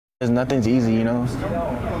Nothing's easy, you know?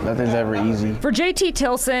 Nothing's ever easy. For JT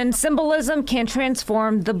Tilson, symbolism can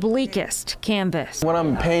transform the bleakest canvas. When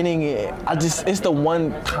I'm painting it, it's the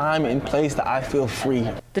one time and place that I feel free.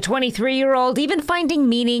 The 23-year-old even finding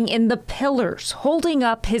meaning in the pillars holding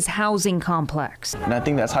up his housing complex. And I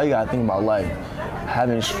think that's how you gotta think about life.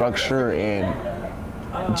 Having structure and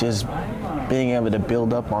just being able to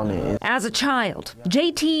build up on it. As a child,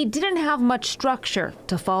 JT didn't have much structure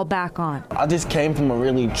to fall back on. I just came from a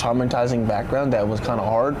really traumatizing background that was kind of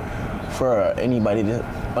hard for anybody to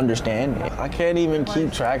understand. I can't even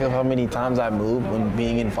keep track of how many times I moved when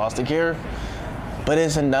being in foster care, but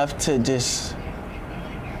it's enough to just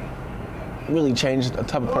really change the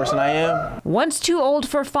type of person I am. Once too old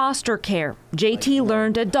for foster care, JT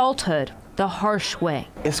learned adulthood the harsh way.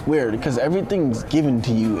 It's weird because everything's given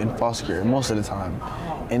to you in foster care most of the time.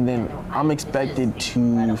 And then I'm expected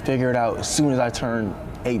to figure it out as soon as I turn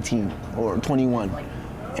 18 or 21.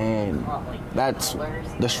 And that's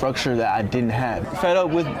the structure that I didn't have. Fed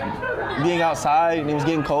up with being outside and it was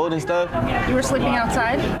getting cold and stuff. You were sleeping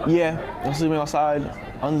outside? Yeah, I was sleeping outside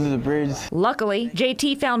under the bridge. Luckily,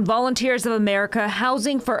 JT found Volunteers of America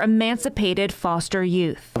housing for emancipated foster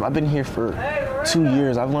youth. I've been here for 2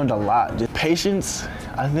 years. I've learned a lot. Just patience,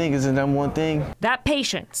 I think, is the #1 thing. That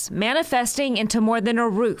patience manifesting into more than a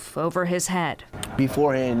roof over his head.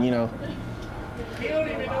 Beforehand, you know,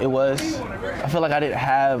 I feel like I didn't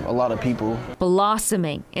have a lot of people.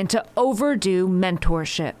 Blossoming into overdue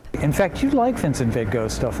mentorship. In fact, you like Vincent Van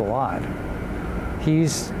Gogh's stuff a lot.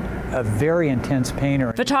 He's a very intense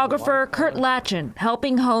painter. Photographer Kurt Latchin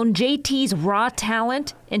helping hone JT's raw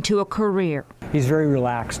talent into a career. He's very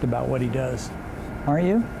relaxed about what he does. Aren't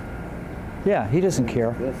you? Yeah, he doesn't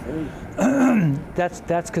care. That's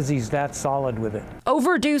because he's that solid with it.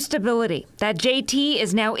 Overdue stability that JT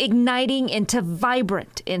is now igniting into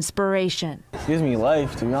vibrant inspiration. It gives me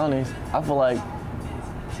life, to be honest. I feel like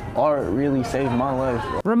art really saved my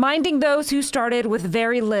life. Reminding those who started with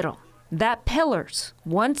very little that pillars,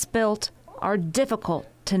 once built, are difficult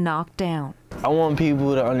to knock down. I want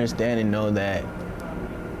people to understand and know that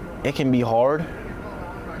it can be hard,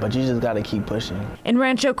 but you just got to keep pushing. In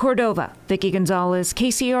Rancho Cordova, Vicki Gonzalez,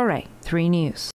 KCRA 3 News.